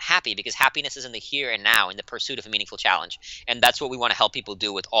they're not happy, because happiness is in the here and now, in the pursuit of a meaningful challenge. And that's what we want to help people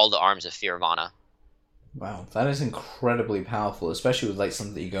do with all the arms of Fearvana. Wow, that is incredibly powerful, especially with like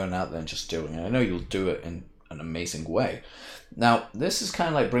something that you're going out there and just doing. And I know you'll do it in an amazing way. Now, this is kind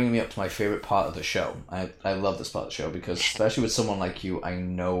of like bringing me up to my favorite part of the show. I love this part of the show because, especially with someone like you, I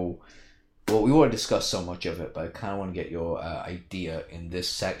know, well, we already discussed so much of it, but I kind of want to get your idea in this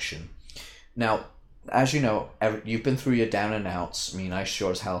section. Now, as you know, you've been through your down and outs. I mean, I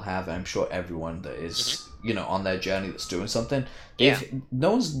sure as hell have, and I'm sure everyone that is, on their journey that's doing something,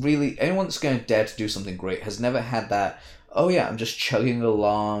 no one's really, anyone that's going to dare to do something great has never had that, oh yeah, I'm just chugging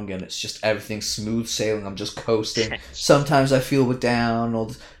along and it's just everything smooth sailing, I'm just coasting. Sometimes I feel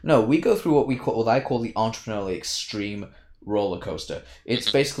down. No, we go through what I call the entrepreneurially extreme roller coaster. It's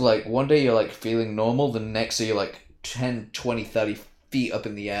basically like one day you're like feeling normal, the next day you're like 10, 20, 30 feet up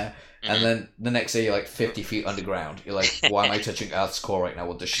in the air, and then the next day you're like 50 feet underground. You're like, why am I touching Earth's core right now?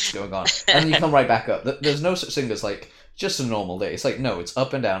 What the shit's going on? And then you come right back up. There's no such thing as like just a normal day. It's like, no, it's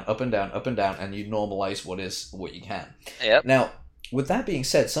up and down, up and down, up and down, and you normalize what you can. Yep. Now, with that being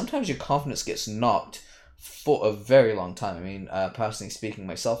said, sometimes your confidence gets knocked for a very long time. I mean, personally speaking,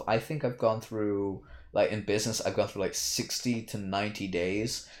 myself, I think I've gone through, like in business, I've gone through like 60 to 90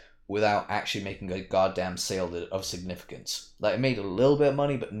 days without actually making a goddamn sale of significance. Like I made a little bit of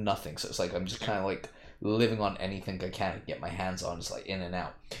money, but nothing. So it's like I'm just kind of like living on anything I can get my hands on, just like in and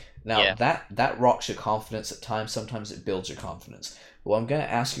out. Now Yeah. that rocks your confidence at times. Sometimes it builds your confidence. What I'm going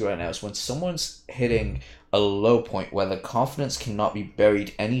to ask you right now is when someone's hitting a low point where the confidence cannot be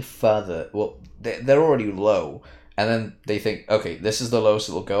buried any further. Well, they're already low, and then they think, okay, this is the lowest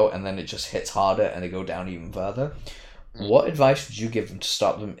it'll go, and then it just hits harder and they go down even further. Mm. What advice would you give them to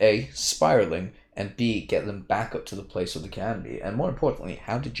stop them, A, spiraling, and B, get them back up to the place where they can be? And more importantly,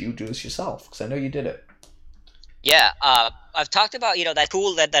 how did you do this yourself? Because I know you did it. Yeah, I've talked about that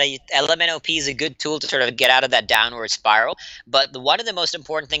tool that LMNOP is a good tool to sort of get out of that downward spiral. But one of the most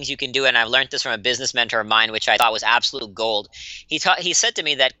important things you can do, and I've learned this from a business mentor of mine, which I thought was absolute gold. He said to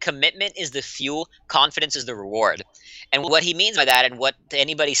me that commitment is the fuel, confidence is the reward. And what he means by that, and what to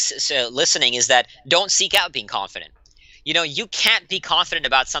anybody listening, is that don't seek out being confident. You can't be confident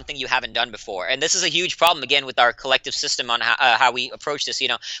about something you haven't done before. And this is a huge problem, again, with our collective system on how we approach this.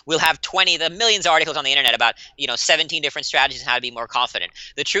 We'll have the millions of articles on the internet about, 17 different strategies on how to be more confident.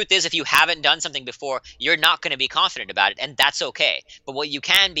 The truth is, if you haven't done something before, you're not going to be confident about it, and that's okay. But what you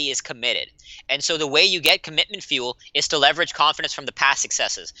can be is committed. And so the way you get commitment fuel is to leverage confidence from the past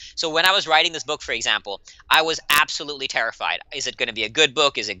successes. So when I was writing this book, for example, I was absolutely terrified. Is it going to be a good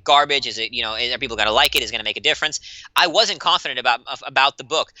book? Is it garbage? Are people going to like it? Is it going to make a difference? I wasn't confident about the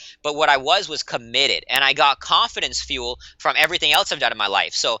book, but what I was committed, and I got confidence fuel from everything else I've done in my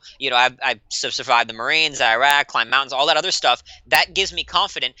life. So I've survived the Marines, Iraq, climbed mountains, all that other stuff. That gives me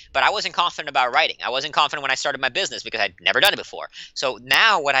confidence, but I wasn't confident about writing. I wasn't confident when I started my business because I'd never done it before. So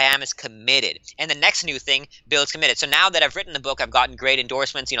now what I am is committed, and the next new thing builds committed. So now that I've written the book, I've gotten great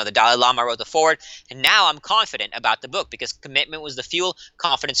endorsements. The Dalai Lama wrote the foreword, and now I'm confident about the book because commitment was the fuel,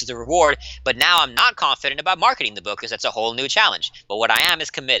 confidence is the reward. But now I'm not confident about marketing the book because that's a whole new challenge. But what I am is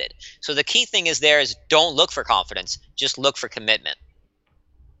committed. So the key thing is don't look for confidence, just look for commitment.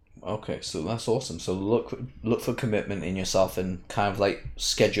 Okay, so that's awesome. So look for commitment in yourself and kind of like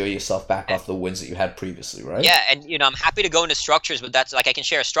schedule yourself back off the wins that you had previously, right? Yeah, and I'm happy to go into structures, but that's like I can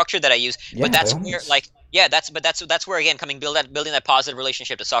share a structure that I use, Yeah, but that's by all where means. that's where again building that positive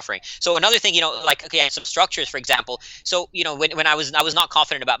relationship to suffering. So another thing, like okay, some structures, for example. So when I was not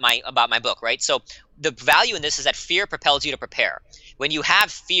confident about my book, right? So the value in this is that fear propels you to prepare. When you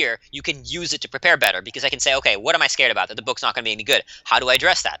have fear, you can use it to prepare better because I can say, okay, what am I scared about? That the book's not going to be any good. How do I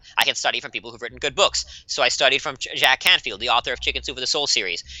address that? I can study from people who've written good books. So I studied from Jack Canfield, the author of Chicken Soup for the Soul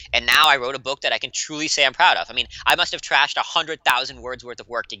series, and now I wrote a book that I can truly say I'm proud of. I mean, I must have trashed 100,000 words worth of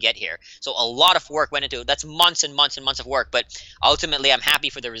work to get here. So a lot of work went into it. That's months and months and months of work, but ultimately I'm happy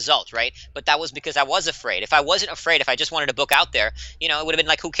for the result, right? But that was because I was afraid. If I wasn't afraid, if I just wanted a book out there, it would have been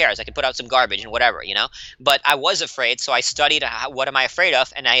like, who cares? I could put out some garbage and whatever, But I was afraid, so I studied what am I afraid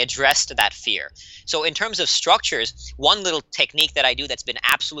of, and I addressed that fear. So in terms of structures, one little technique that I do that's been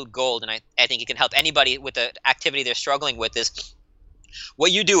absolute gold, and I think it can help anybody with the activity they're struggling with, is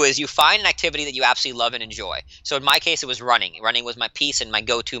what you do is you find an activity that you absolutely love and enjoy. So in my case, it was running. Running was my peace and my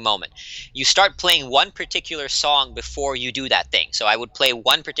go-to moment. You start playing one particular song before you do that thing. So I would play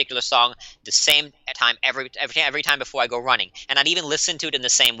one particular song the same time every time before I go running, and I'd even listen to it in the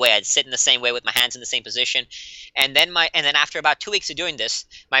same way. I'd sit in the same way with my hands in the same position, and then after about 2 weeks of doing this,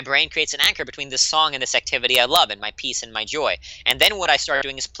 my brain creates an anchor between this song and this activity I love and my peace and my joy. And then what I started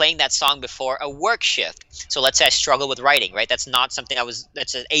doing is playing that song before a work shift. So let's say I struggle with writing, right? That's not something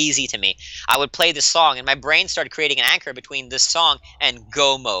that's easy to me. I would play this song, and my brain started creating an anchor between this song and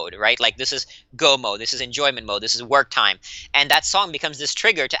go mode, right? Like this is go mode, this is enjoyment mode, this is work time, and that song becomes this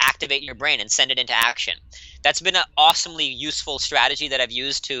trigger to activate your brain and send it into action. That's been an awesomely useful strategy that I've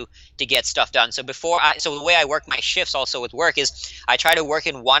used to get stuff done. So so the way I work my shifts also with work is I try to work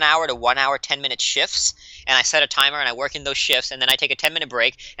in 1 hour to 1 hour 10-minute shifts, and I set a timer and I work in those shifts, and then I take a 10-minute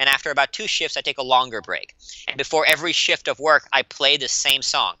break, and after about 2 shifts I take a longer break. And before every shift of work I play the same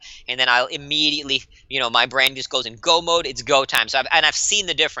song, and then I'll immediately, my brain just goes in go mode. It's go time. So I've seen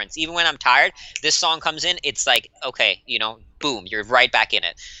the difference. Even when I'm tired, this song comes in, it's like, okay, boom, you're right back in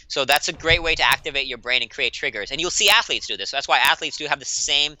it. So that's a great way to activate your brain and create triggers. And you'll see athletes do this. So that's why athletes do have the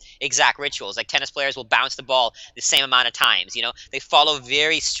same exact rituals. Like tennis players will bounce the ball the same amount of times. They follow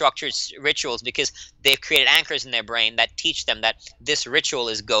very structured rituals because they've created anchors in their brain that teach them that this ritual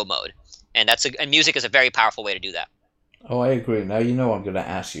is go mode. And and music is a very powerful way to do that. Oh, I agree. Now you know I'm gonna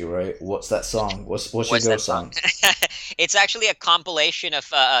ask you, right? What's that song? What's your What's go that song? song? It's actually a compilation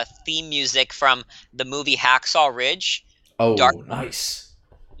of theme music from the movie Hacksaw Ridge. Oh, nice.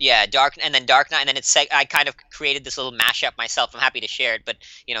 Yeah, Dark, and then Dark Knight, and then I kind of created this little mashup myself. I'm happy to share it, but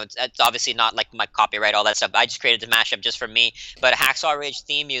it's obviously not like my copyright, all that stuff. I just created the mashup just for me. But Hacksaw Ridge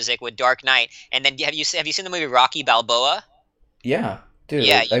theme music with Dark Knight, and then have you seen the movie Rocky Balboa? Yeah,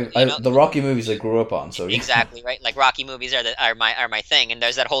 Yeah, dude. The Rocky movies I grew up on, so yeah. exactly right. Like Rocky movies are my thing. And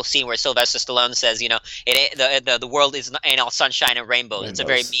there's that whole scene where Sylvester Stallone says, it ain't, the world ain't all sunshine and rainbows. It's a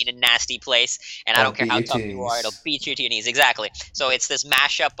very Rainbows. mean and nasty place, and I I'll don't care beat how you to tough your you are, it'll knees. beat you to your knees. Exactly. So it's this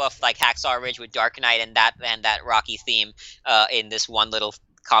mashup of like Hacksaw Ridge with Dark Knight and that Rocky theme in this one little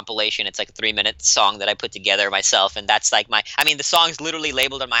compilation. It's like a 3-minute song that I put together myself, and that's like the song's literally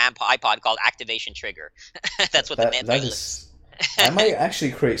labeled on my iPod called Activation Trigger. That's what the That title is. is. I might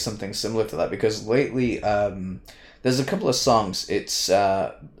actually create something similar to that because lately, there's a couple of songs.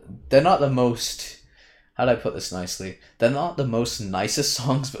 They're not the most. How do I put this nicely? They're not the most nicest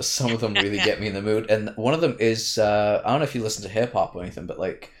songs, but some of them really get me in the mood. And one of them is I don't know if you listen to hip hop or anything, but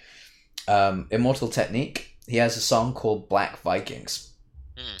like Immortal Technique. He has a song called Black Vikings,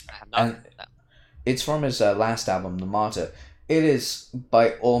 I have not and heard that. it's from his last album, The Martyr. It is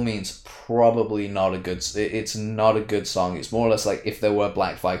by all means probably not a good. It's not a good song. It's more or less like if there were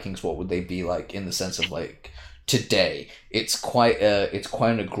Black Vikings, what would they be like in the sense of like today? It's quite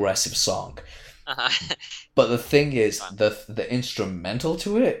an aggressive song. Uh-huh. But the thing is, Fun. the instrumental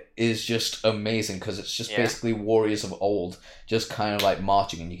to it is just amazing because it's just Yeah. basically warriors of old just kind of like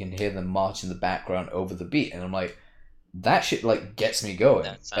marching, and you can hear them march in the background over the beat, and I'm like, that shit like gets me going.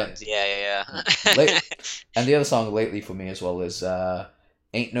 That sounds yeah. Late, and the other song lately for me as well is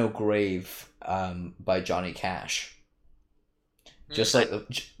 "Ain't No Grave" by Johnny Cash. Just like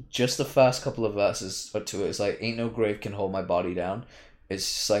just the first couple of verses to it is like, "Ain't no grave can hold my body down." It's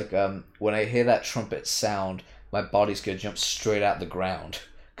just like when I hear that trumpet sound, my body's gonna jump straight out the ground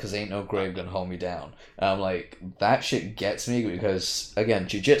because ain't no grave gonna hold me down. And I'm like, that shit gets me because again,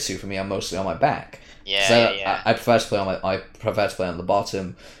 jujitsu for me, I'm mostly on my back. Yeah. I prefer to play I prefer to play on the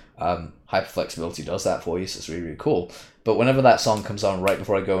bottom. Hyperflexibility does that for you, so it's really, really cool. But whenever that song comes on right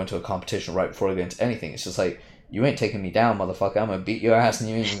before I go into a competition, right before I go into anything, it's just like, you ain't taking me down, motherfucker. I'm gonna beat your ass, and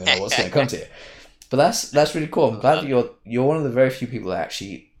you ain't even know what's gonna come to you. But that's really cool. I'm glad that you're one of the very few people that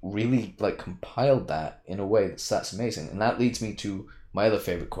actually really like compiled that in a way that's amazing. And that leads me to my other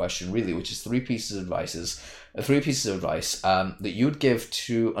favorite question, really, which is three pieces of advice that you would give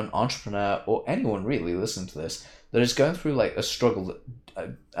to an entrepreneur or anyone really listening to this that is going through like a struggle.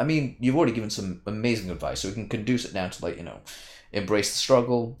 I mean, you've already given some amazing advice, so we can condense it down to like, embrace the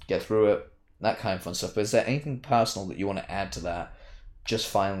struggle, get through it, that kind of fun stuff. But is there anything personal that you want to add to that? Just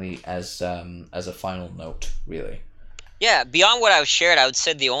finally, as a final note, really. Yeah, beyond what I've shared, I would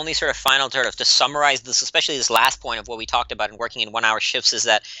say the only sort of final sort of to summarize this, especially this last point of what we talked about in working in 1 hour shifts, is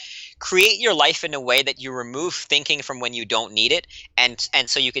that create your life in a way that you remove thinking from when you don't need it, and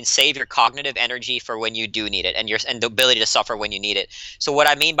so you can save your cognitive energy for when you do need it, and the ability to suffer when you need it. So what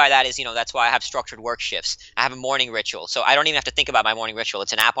I mean by that is, that's why I have structured work shifts. I have a morning ritual, so I don't even have to think about my morning ritual.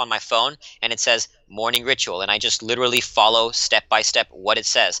 It's an app on my phone, and it says morning ritual, and I just literally follow step by step what it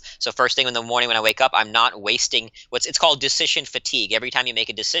says. So first thing in the morning when I wake up, I'm not wasting it's called decision fatigue. Every time you make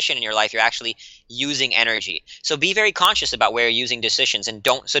a decision in your life, you're actually using energy. So be very conscious about where you're using decisions, and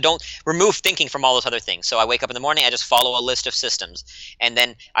don't remove thinking from all those other things. So I wake up in the morning, I just follow a list of systems, and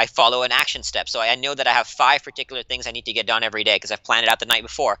then I follow an action step. So I know that I have 5 particular things I need to get done every day because I've planned it out the night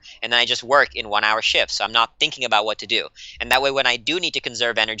before, and then I just work in 1 hour shifts. So I'm not thinking about what to do. And that way, when I do need to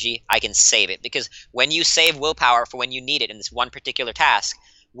conserve energy, I can save it. Because when you save willpower for when you need it in this one particular task,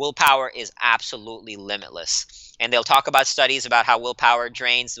 willpower is absolutely limitless. And they'll talk about studies about how willpower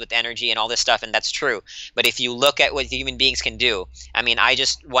drains with energy and all this stuff, and that's true. But if you look at what human beings can do,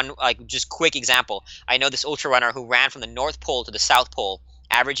 just quick example. I know this ultra runner who ran from the North Pole to the South Pole,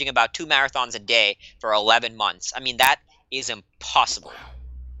 averaging about 2 marathons a day for 11 months. I mean, that is impossible.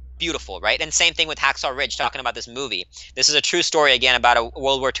 Beautiful, right? And same thing with Hacksaw Ridge, talking about this movie. This is a true story, again, about a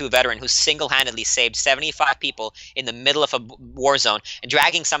World War II veteran who single-handedly saved 75 people in the middle of a war zone, and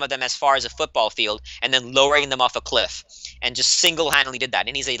dragging some of them as far as a football field, and then lowering them off a cliff, and just single-handedly did that.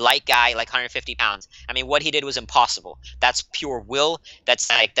 And he's a light guy, like 150 pounds. I mean, what he did was impossible. That's pure will.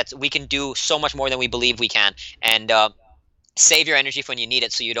 We can do so much more than we believe we can. And save your energy for when you need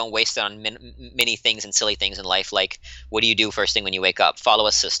it, so you don't waste it on many things and silly things in life. Like, what do you do first thing when you wake up? Follow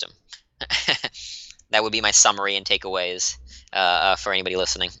a system. That would be my summary and takeaways for anybody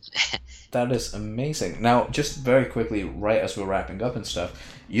listening. That is amazing. Now, just very quickly, right as we're wrapping up and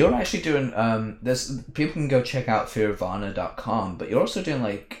stuff, you're actually doing there's people can go check out fearvana.com, but you're also doing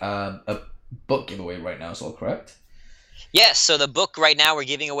like a book giveaway right now, is all correct? Yes, so the book right now we're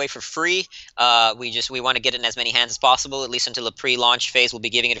giving away for free. We want to get it in as many hands as possible, at least until the pre-launch phase. We'll be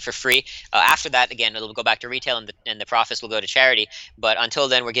giving it for free. After that, again, it'll go back to retail, and the profits will go to charity. But until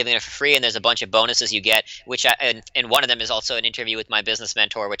then, we're giving it for free, and there's a bunch of bonuses you get. And one of them is also an interview with my business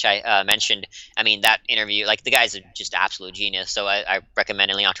mentor, which I mentioned. I mean, that interview, like the guy's just absolute genius. So I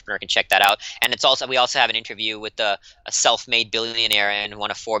recommend any entrepreneur can check that out. And we also have an interview with a self-made billionaire and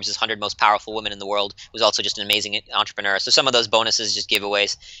one of Forbes' 100 most powerful women in the world, who's also just an amazing entrepreneur. So some of those bonuses, just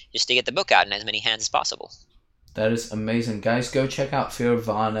giveaways, just to get the book out in as many hands as possible. That is amazing. Guys, go check out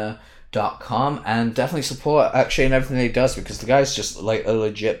fearvana.com and definitely support Akshay and everything he does, because the guy's just like a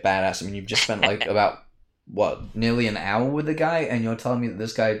legit badass. I mean, you've just spent like about, what, nearly an hour with the guy, and you're telling me that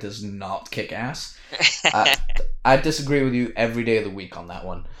this guy does not kick ass? I disagree with you every day of the week on that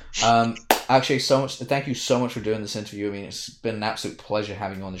one. Actually, thank you so much for doing this interview. I mean, it's been an absolute pleasure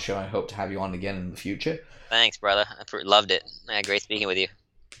having you on the show. I hope to have you on again in the future. Thanks, brother. Loved it. Great speaking with you.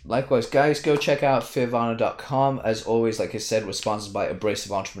 Likewise, guys, go check out fearvana.com. As always, like I said, we're sponsored by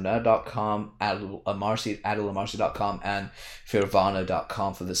abrasiveentrepreneur.com, adilamarcy.com, and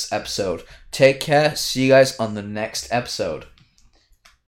fearvana.com for this episode. Take care. See you guys on the next episode.